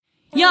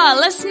You're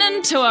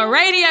listening to a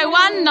Radio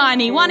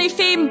 191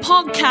 FM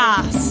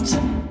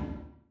podcast.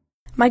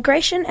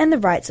 Migration and the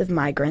rights of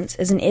migrants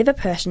is an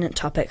ever-pertinent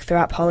topic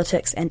throughout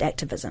politics and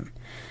activism.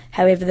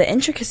 However, the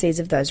intricacies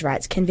of those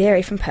rights can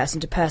vary from person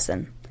to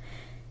person.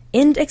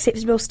 End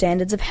Acceptable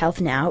Standards of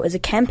Health Now is a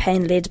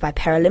campaign led by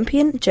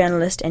Paralympian,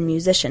 journalist and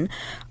musician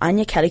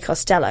Anya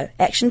Kelly-Costello,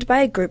 actioned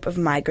by a group of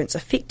migrants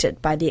affected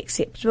by the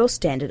Acceptable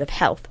Standard of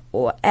Health,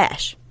 or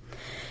ASH.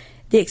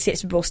 The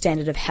Acceptable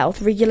Standard of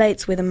Health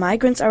regulates whether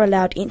migrants are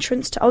allowed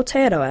entrance to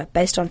Aotearoa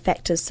based on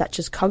factors such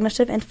as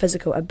cognitive and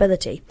physical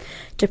ability,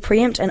 to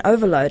preempt an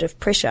overload of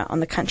pressure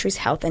on the country's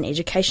health and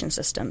education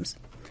systems.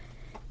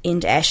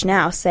 End ASH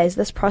Now says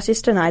this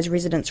process denies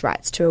residents'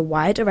 rights to a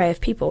wide array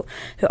of people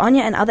who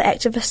Anya and other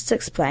activists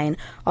explain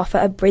offer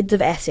a breadth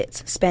of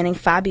assets spanning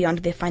far beyond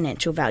their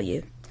financial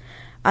value.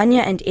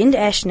 Anya and End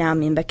ASH Now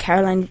member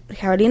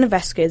Carolina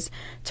Vasquez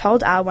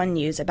told R1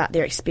 News about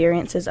their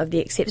experiences of the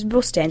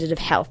acceptable standard of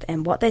health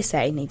and what they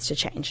say needs to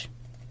change.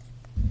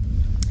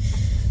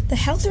 The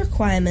health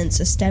requirements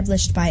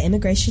established by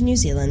Immigration New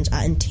Zealand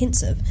are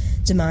intensive,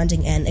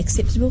 demanding an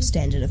acceptable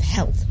standard of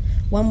health,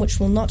 one which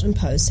will not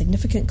impose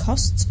significant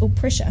costs or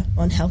pressure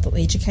on health or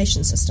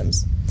education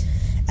systems.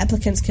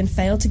 Applicants can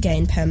fail to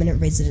gain permanent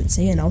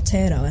residency in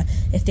Aotearoa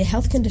if their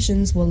health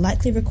conditions will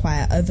likely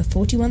require over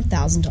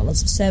 $41,000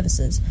 of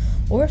services,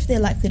 or if they're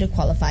likely to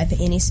qualify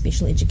for any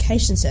special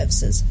education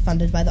services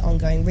funded by the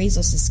Ongoing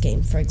Resources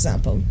Scheme, for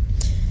example.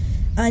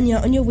 Anya,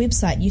 on your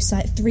website you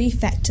cite 3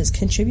 factors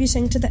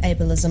contributing to the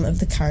ableism of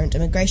the current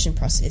immigration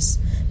process: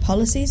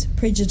 policies,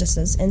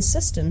 prejudices and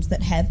systems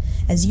that have,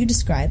 as you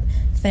describe,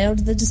 failed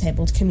the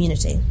disabled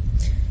community.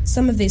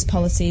 Some of these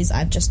policies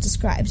I've just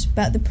described,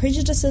 but the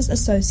prejudices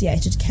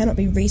associated cannot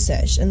be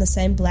researched in the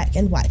same black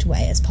and white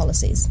way as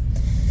policies.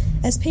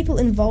 As people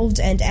involved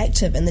and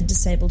active in the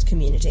disabled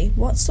community,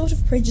 what sort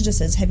of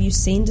prejudices have you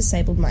seen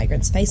disabled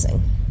migrants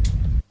facing?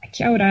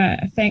 Kia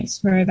ora. Thanks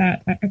for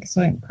that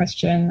excellent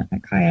question,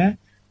 Kaia.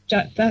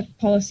 That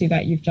policy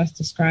that you've just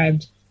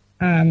described,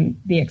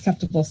 the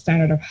acceptable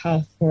standard of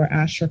health or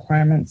ASH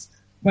requirements,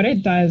 what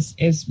it does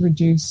is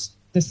reduce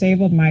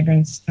disabled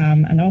migrants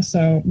and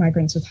also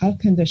migrants with health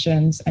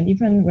conditions and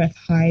even with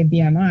high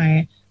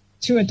BMI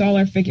to a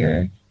dollar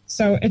figure.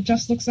 So it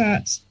just looks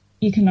at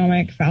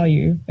economic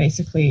value,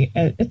 basically.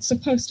 It's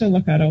supposed to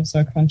look at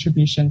also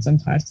contributions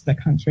and ties to the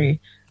country.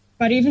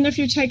 But even if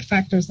you take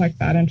factors like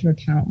that into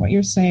account, what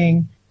you're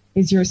saying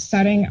is you're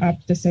setting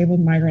up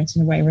disabled migrants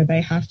in a way where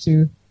they have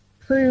to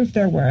prove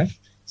their worth.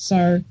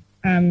 So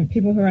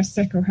people who are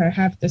sick or who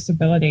have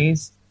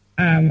disabilities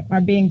are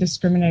being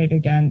discriminated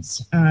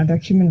against, their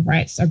human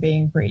rights are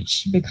being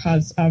breached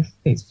because of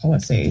these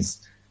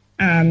policies.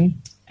 And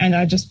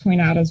I just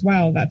point out as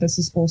well that this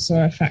is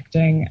also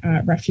affecting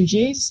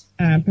refugees,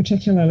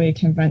 particularly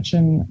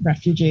convention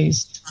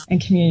refugees and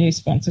community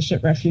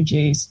sponsorship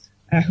refugees,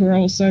 who are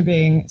also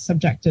being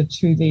subjected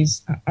to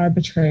these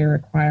arbitrary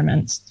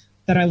requirements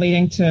that are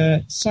leading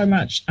to so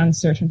much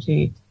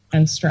uncertainty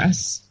and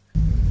stress.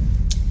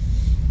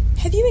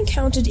 Have you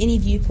encountered any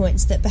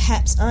viewpoints that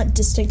perhaps aren't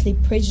distinctly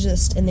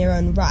prejudiced in their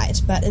own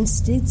right, but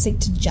instead seek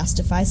to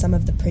justify some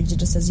of the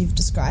prejudices you've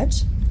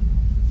described?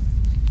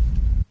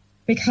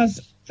 Because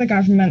the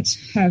government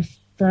have,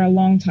 for a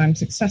long time,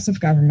 successive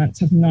governments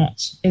have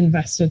not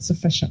invested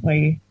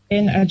sufficiently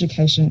in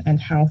education and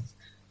health.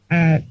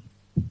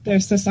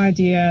 There's this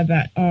idea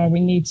that, we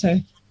need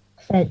to,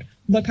 quote,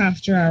 look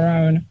after our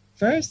own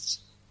first.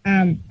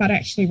 But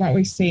actually what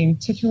we've seen,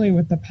 particularly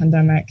with the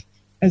pandemic,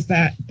 is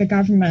that the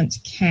government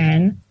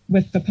can,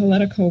 with the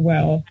political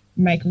will,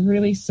 make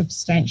really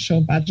substantial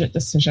budget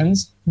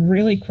decisions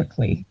really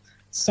quickly.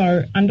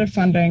 So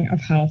underfunding of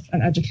health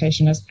and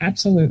education is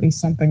absolutely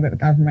something that the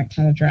government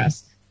can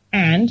address.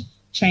 And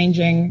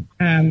changing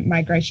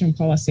migration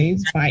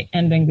policies by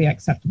ending the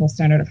acceptable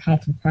standard of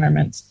health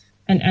requirements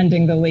and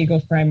ending the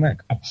legal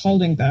framework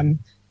upholding them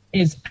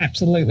is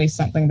absolutely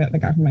something that the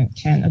government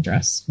can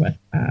address with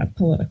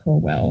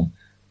political will.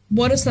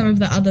 What are some of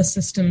the other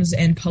systems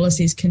and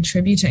policies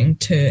contributing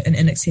to an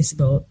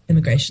inaccessible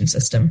immigration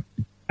system?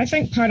 I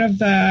think part of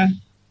the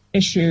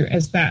issue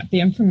is that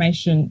the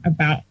information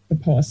about the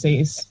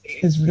policies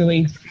is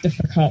really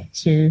difficult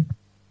to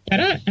get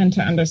at and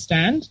to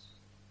understand.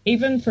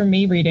 Even for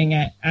me reading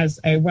it as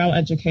a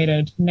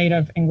well-educated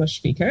native English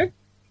speaker,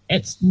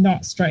 it's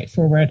not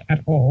straightforward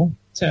at all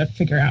to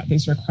figure out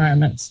these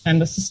requirements. And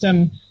the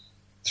system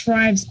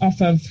thrives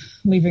off of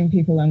leaving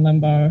people in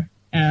limbo,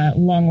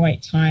 long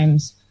wait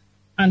times,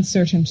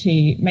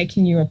 uncertainty,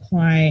 making you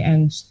apply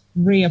and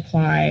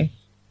reapply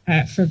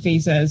for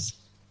visas.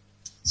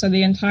 So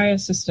the entire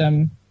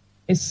system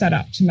is set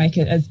up to make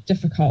it as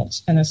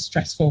difficult and as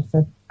stressful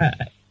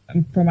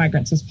for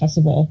migrants as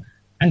possible.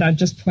 And I'd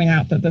just point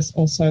out that this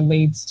also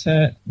leads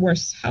to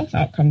worse health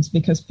outcomes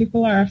because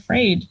people are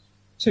afraid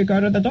to go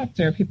to the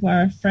doctor. People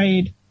are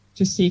afraid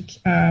to seek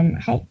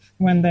help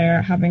when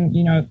they're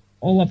having,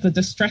 all of the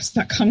distress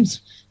that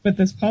comes with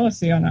this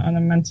policy on a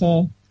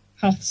mental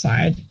health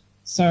side.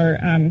 So,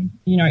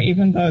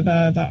 even though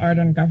the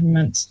Ardern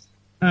government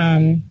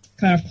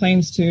kind of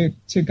claims to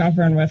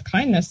govern with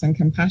kindness and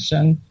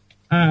compassion,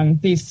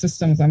 these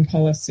systems and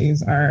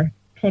policies are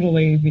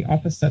totally the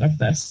opposite of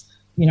this.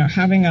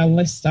 Having a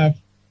list of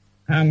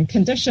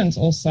conditions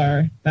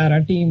also that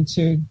are deemed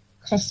to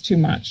cost too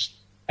much.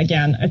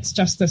 Again, it's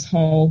just this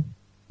whole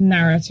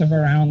narrative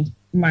around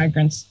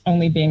migrants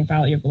only being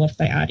valuable if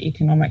they add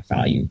economic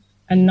value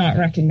and not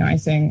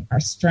recognizing our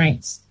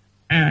strengths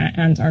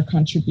and our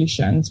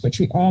contributions, which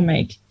we all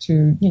make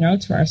to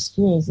our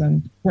schools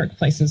and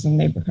workplaces and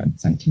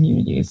neighborhoods and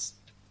communities.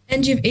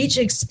 And you've each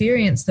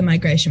experienced the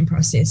migration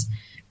process,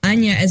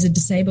 Anya as a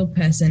disabled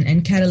person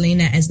and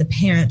Carolina as the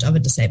parent of a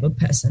disabled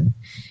person.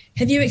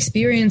 Have you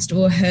experienced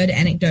or heard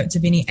anecdotes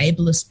of any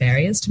ableist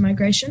barriers to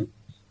migration?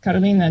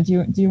 Carolina,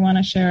 do you want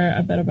to share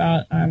a bit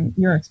about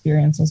your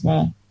experience as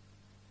well?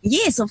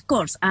 Yes, of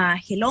course.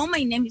 Hello,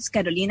 my name is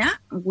Carolina.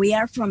 We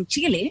are from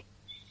Chile.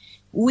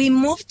 We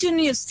moved to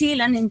New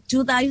Zealand in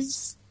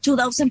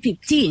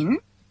 2015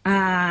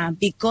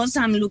 because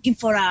I'm looking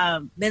for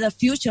a better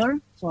future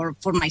for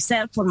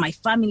myself, for my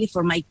family,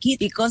 for my kid,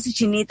 because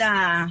she needs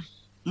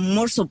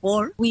more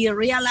support. We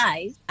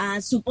realized,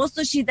 suppose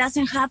she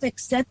doesn't have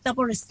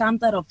acceptable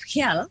standard of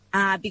health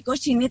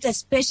because she needs a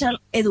special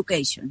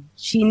education.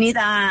 She needs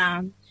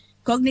a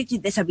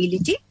cognitive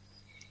disability.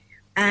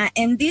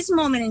 In this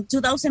moment, in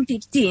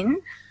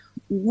 2015,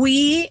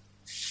 we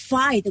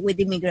fight with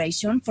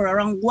immigration for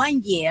around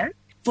 1 year.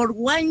 For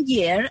 1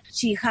 year,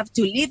 she had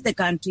to leave the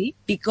country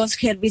because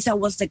her visa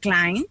was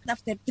declined.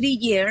 After 3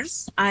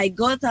 years, I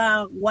got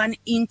one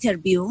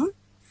interview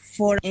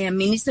for a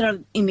Minister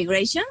of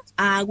Immigration.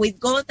 We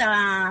got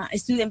a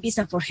student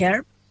visa for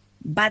her.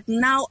 But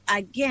now,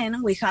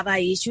 again, we have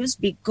issues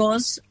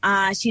because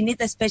she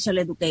needs a special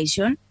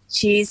education.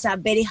 She is a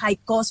very high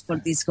cost for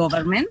this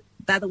government.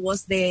 That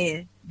was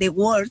the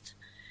word,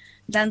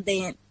 than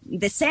the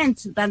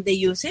sense that they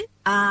use it.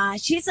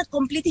 She's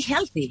completely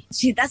healthy.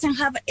 She doesn't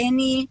have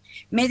any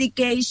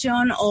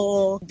medication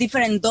or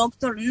different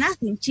doctor,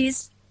 nothing.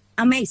 She's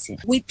amazing.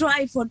 We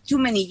tried for too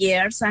many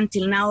years,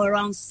 until now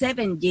around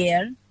 7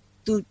 years,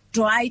 to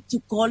try to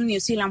call New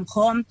Zealand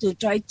home, to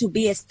try to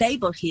be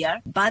stable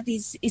here. But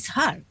it's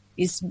hard.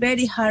 It's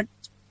very hard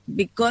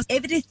because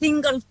every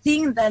single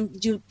thing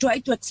that you try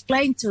to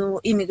explain to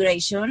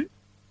immigration,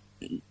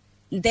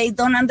 they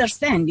don't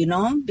understand,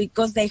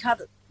 because they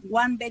have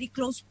one very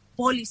close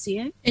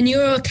policy. And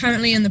you're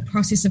currently in the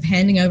process of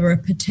handing over a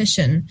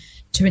petition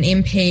to an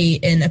MP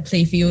in a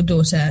plea for your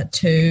daughter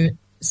to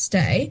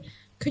stay.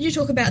 Could you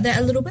talk about that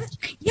a little bit?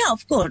 Yeah,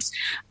 of course.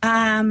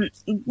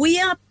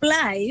 We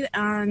applied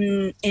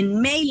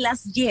in May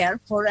last year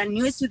for a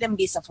new student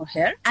visa for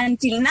her.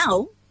 Until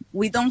now,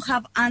 we don't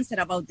have answer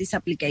about this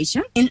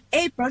application. In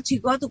April, she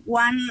got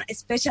one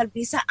special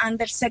visa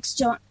under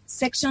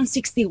Section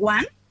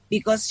 61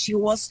 because she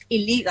was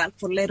illegal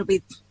for a little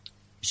bit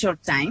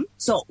short time.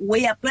 So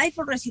we applied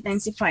for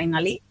residency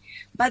finally,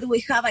 but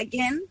we have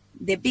again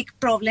the big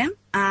problem.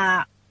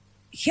 Her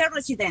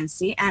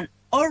residency and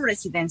our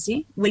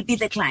residency will be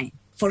declined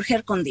for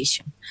her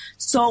condition.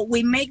 So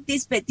we make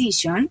this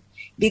petition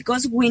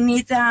because we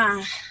need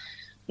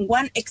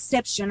one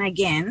exception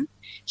again,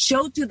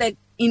 show to the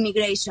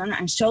immigration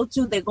and show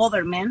to the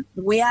government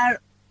we are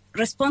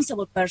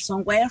responsible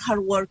person, we are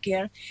hard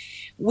worker,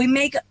 we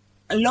make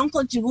a long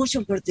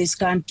contribution for this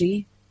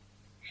country.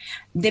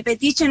 The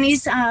petition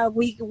is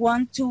we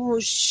want to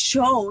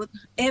show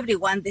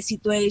everyone the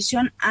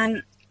situation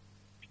and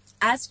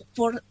ask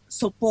for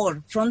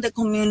support from the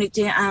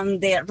community and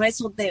the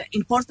rest of the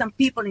important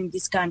people in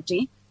this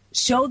country,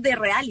 show the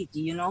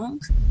reality,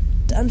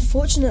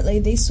 Unfortunately,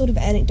 these sort of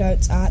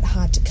anecdotes aren't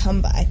hard to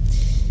come by.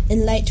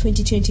 In late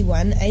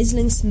 2021,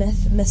 Aisling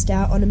Smith missed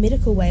out on a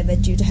medical waiver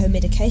due to her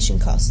medication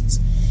costs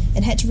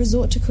and had to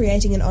resort to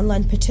creating an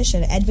online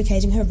petition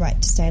advocating her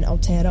right to stay in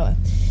Aotearoa,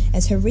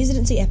 as her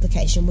residency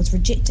application was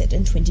rejected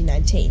in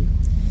 2019.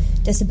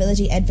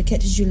 Disability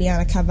advocate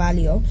Juliana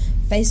Carvalho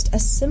faced a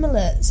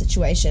similar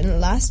situation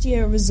last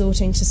year,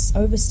 resorting to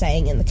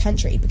overstaying in the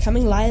country,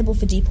 becoming liable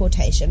for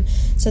deportation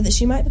so that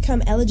she might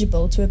become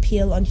eligible to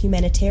appeal on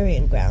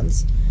humanitarian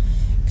grounds.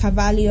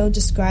 Carvalho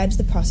describes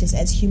the process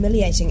as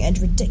humiliating and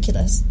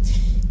ridiculous.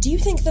 Do you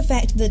think the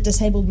fact that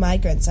disabled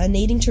migrants are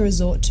needing to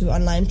resort to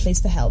online pleas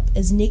for help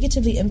is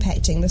negatively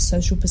impacting the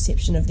social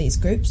perception of these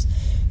groups,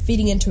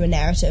 feeding into a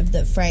narrative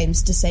that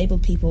frames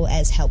disabled people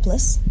as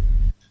helpless?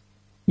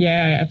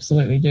 Yeah, I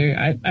absolutely do.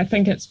 I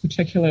think it's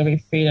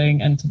particularly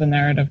feeding into the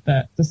narrative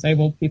that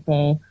disabled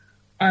people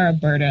are a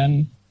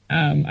burden,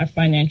 a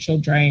financial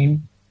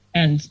drain,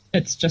 and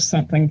it's just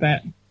something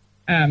that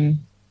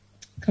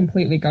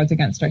completely goes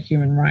against our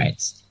human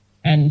rights.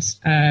 And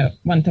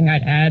one thing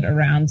I'd add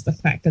around the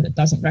fact that it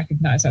doesn't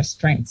recognize our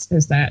strengths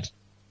is that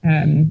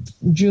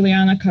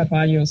Juliana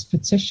Carvalho's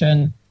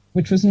petition,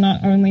 which was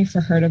not only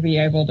for her to be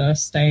able to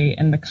stay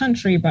in the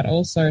country, but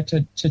also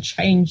to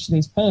change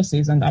these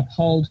policies and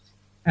uphold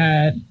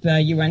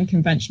the UN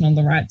Convention on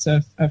the Rights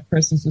of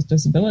Persons with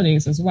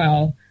Disabilities as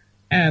well.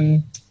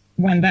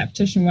 When that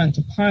petition went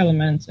to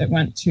Parliament, it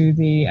went to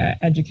the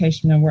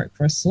Education and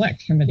Workforce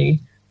Select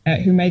Committee,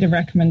 who made a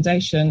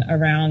recommendation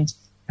around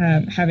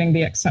having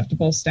the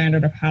acceptable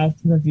standard of health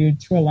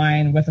reviewed to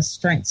align with a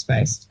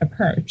strengths-based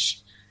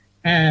approach.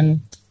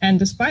 And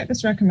despite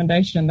this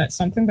recommendation, that's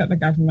something that the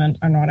government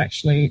are not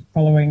actually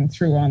following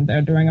through on.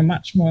 They're doing a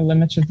much more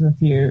limited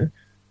review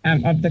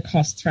of the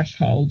cost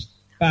threshold.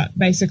 But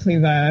basically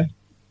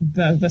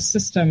the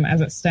system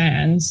as it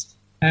stands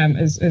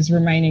is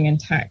remaining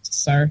intact.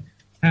 So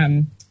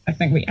I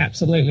think we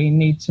absolutely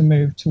need to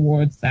move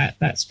towards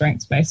that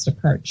strengths-based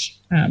approach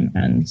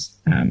and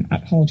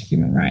uphold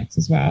human rights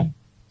as well.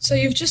 So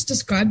you've just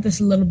described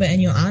this a little bit in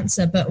your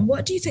answer, but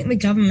what do you think the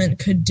government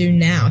could do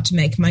now to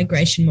make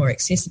migration more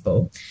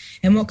accessible?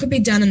 And what could be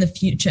done in the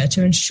future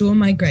to ensure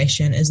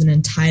migration is an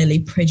entirely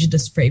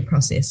prejudice-free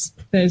process?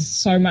 There's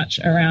so much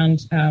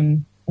around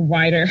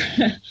wider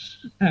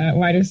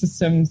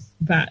systems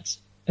that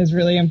is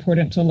really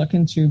important to look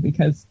into,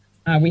 because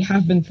we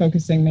have been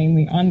focusing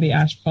mainly on the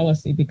ASH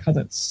policy because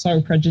it's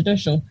so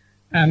prejudicial.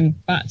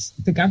 But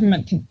the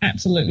government can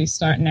absolutely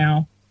start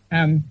now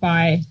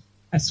by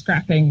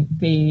scrapping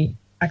the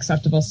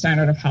acceptable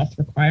standard of health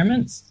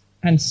requirements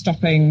and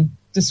stopping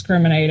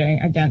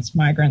discriminating against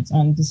migrants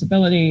on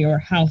disability or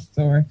health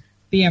or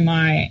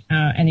BMI,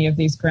 any of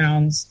these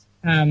grounds.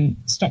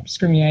 Stop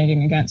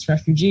discriminating against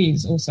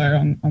refugees also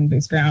on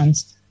these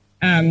grounds.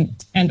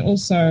 And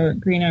also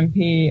Green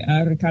MP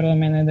Ricardo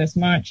Menendez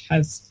March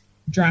has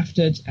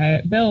drafted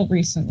a bill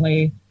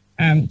recently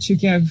to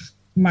give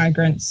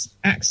migrants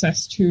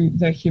access to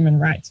the human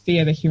rights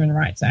via the Human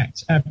Rights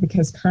Act,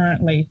 because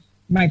currently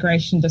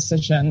migration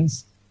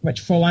decisions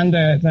which fall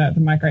under the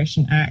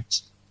Migration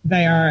Act,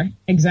 they are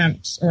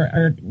exempt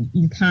or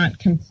you can't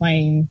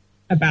complain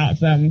about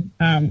them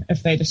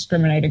if they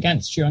discriminate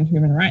against you on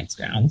human rights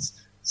grounds.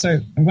 So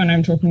when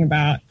I'm talking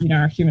about,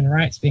 our human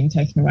rights being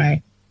taken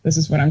away, this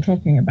is what I'm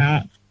talking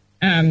about.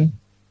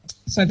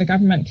 So the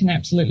government can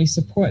absolutely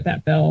support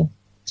that bill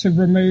to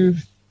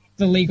remove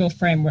the legal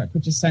framework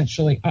which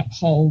essentially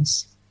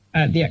upholds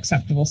the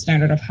acceptable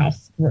standard of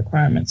health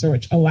requirements, or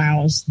which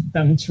allows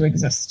them to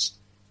exist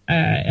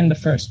in the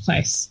first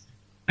place.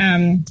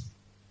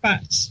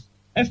 But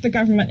if the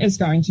government is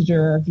going to do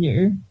a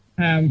review,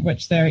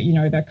 which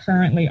they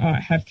currently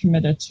have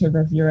committed to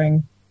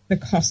reviewing the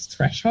cost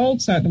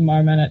threshold. So at the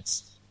moment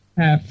it's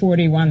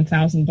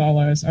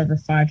 $41,000 over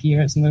 5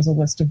 years, and there's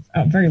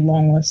a very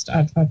long list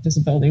of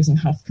disabilities and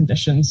health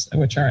conditions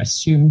which are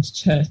assumed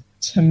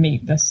to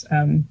meet this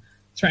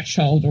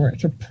threshold, or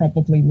to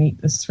probably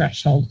meet this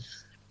threshold.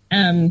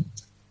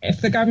 If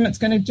the government's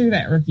going to do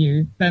that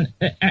review, then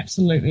it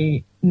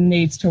absolutely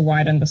needs to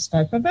widen the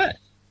scope of it,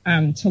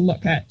 to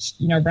look at,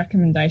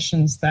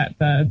 recommendations that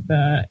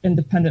the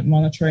independent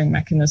monitoring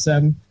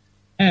mechanism,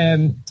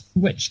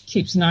 which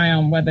keeps an eye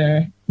on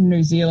whether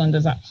New Zealand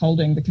is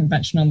upholding the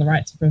Convention on the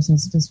Rights of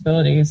Persons with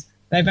Disabilities.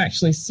 They've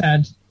actually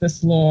said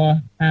this law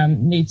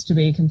needs to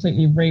be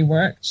completely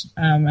reworked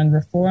and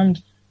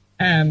reformed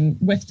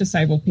with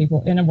disabled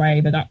people in a way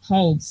that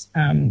upholds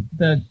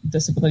the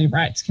Disability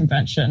Rights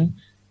Convention.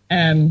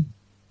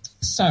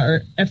 So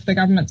if the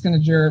government's going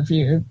to do a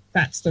review,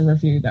 that's the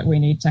review that we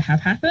need to have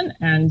happen.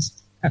 And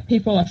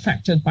people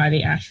affected by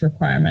the ASH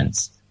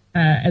requirements,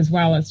 as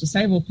well as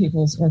disabled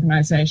people's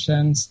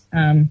organizations,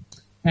 and,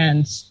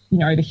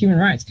 the Human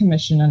Rights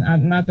Commission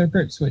and other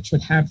groups which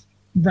would have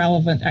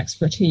relevant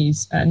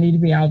expertise need to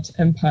be able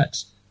to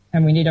input.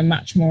 And we need a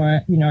much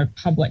more,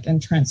 public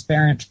and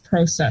transparent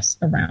process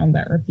around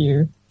that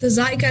review. The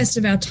zeitgeist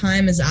of our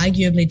time is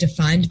arguably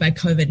defined by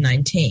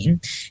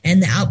COVID-19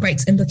 and the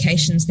outbreak's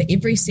implications for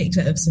every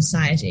sector of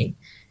society.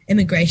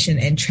 Immigration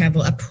and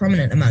travel are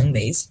prominent among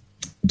these.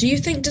 Do you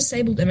think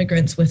disabled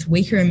immigrants with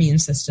weaker immune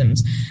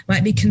systems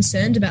might be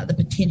concerned about the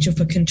potential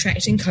for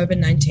contracting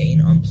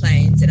COVID-19 on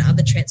planes and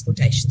other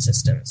transportation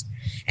systems,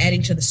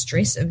 adding to the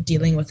stress of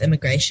dealing with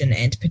immigration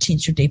and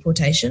potential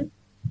deportation?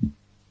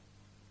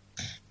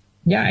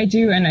 Yeah, I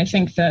do. And I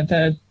think that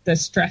the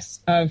stress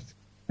of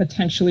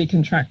potentially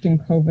contracting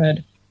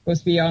COVID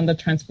goes beyond the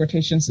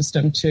transportation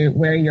system to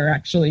where you're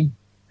actually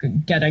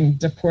getting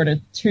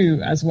deported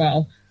to as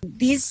well.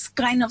 This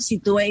kind of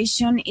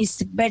situation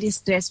is very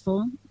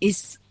stressful.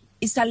 It's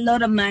a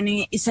lot of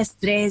money. It's a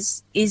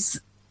stress. It's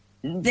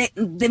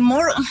the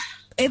more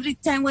every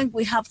time when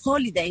we have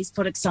holidays,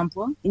 for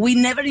example, we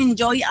never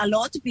enjoy a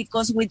lot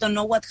because we don't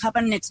know what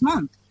happened next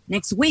month,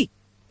 next week.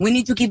 We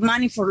need to give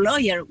money for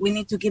lawyer. We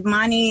need to give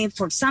money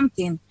for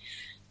something.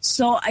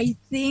 So I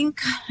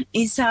think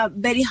it's a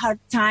very hard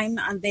time,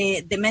 and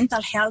the mental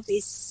health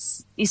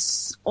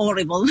is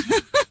horrible.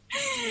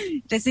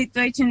 The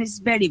situation is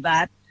very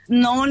bad.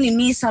 Not only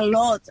me, it's a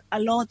lot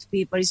of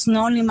people. It's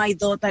not only my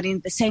daughter in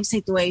the same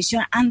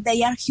situation, and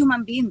they are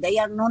human beings. They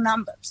are no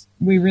numbers.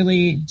 We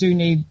really do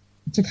need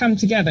to come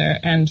together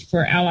and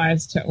for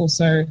allies to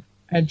also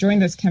join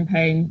this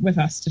campaign with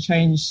us to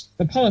change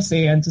the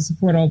policy and to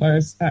support all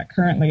those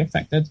currently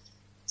affected.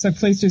 So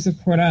please do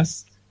support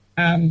us.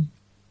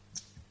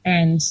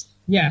 And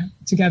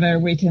together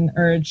we can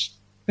urge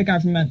the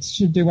government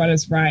to do what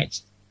is right,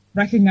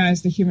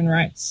 recognize the human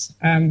rights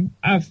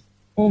of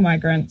all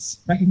migrants,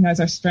 recognize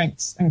our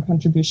strengths and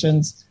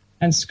contributions,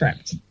 and scrap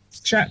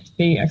scrap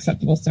the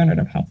acceptable standard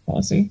of health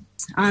policy.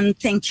 And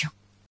thank you.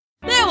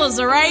 There was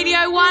a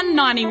Radio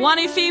 191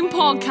 FM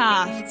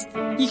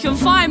podcast. You can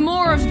find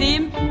more of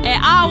them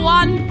at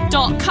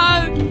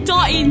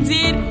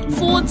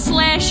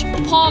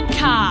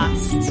r1.co.nz/podcast.